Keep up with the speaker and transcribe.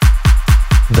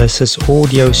This is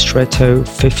Audio Stretto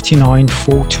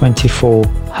 59424.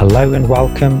 Hello and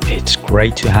welcome, it's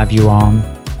great to have you on.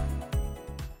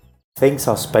 Things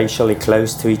are spatially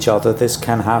close to each other. This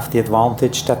can have the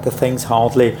advantage that the things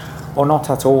hardly or not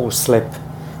at all slip.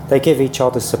 They give each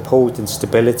other support and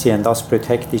stability and thus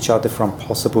protect each other from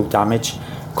possible damage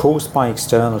caused by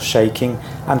external shaking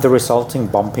and the resulting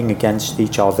bumping against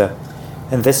each other.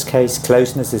 In this case,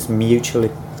 closeness is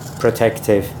mutually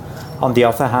protective. On the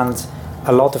other hand,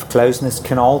 a lot of closeness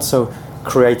can also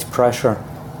create pressure,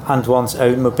 and one's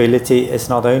own mobility is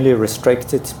not only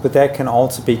restricted, but there can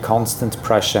also be constant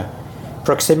pressure.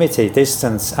 Proximity,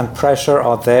 distance and pressure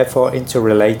are therefore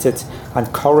interrelated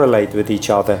and correlate with each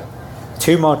other.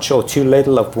 Too much or too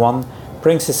little of one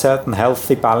brings a certain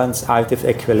healthy balance out of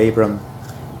equilibrium.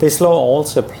 This law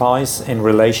also applies in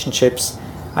relationships,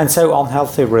 and so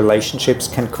unhealthy relationships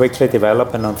can quickly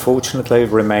develop and unfortunately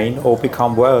remain or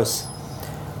become worse.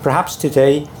 Perhaps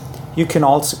today you can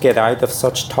also get out of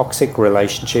such toxic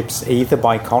relationships either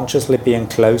by consciously being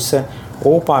closer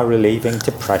or by relieving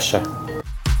the pressure.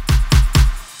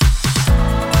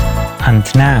 And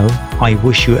now I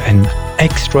wish you an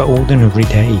extraordinary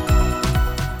day.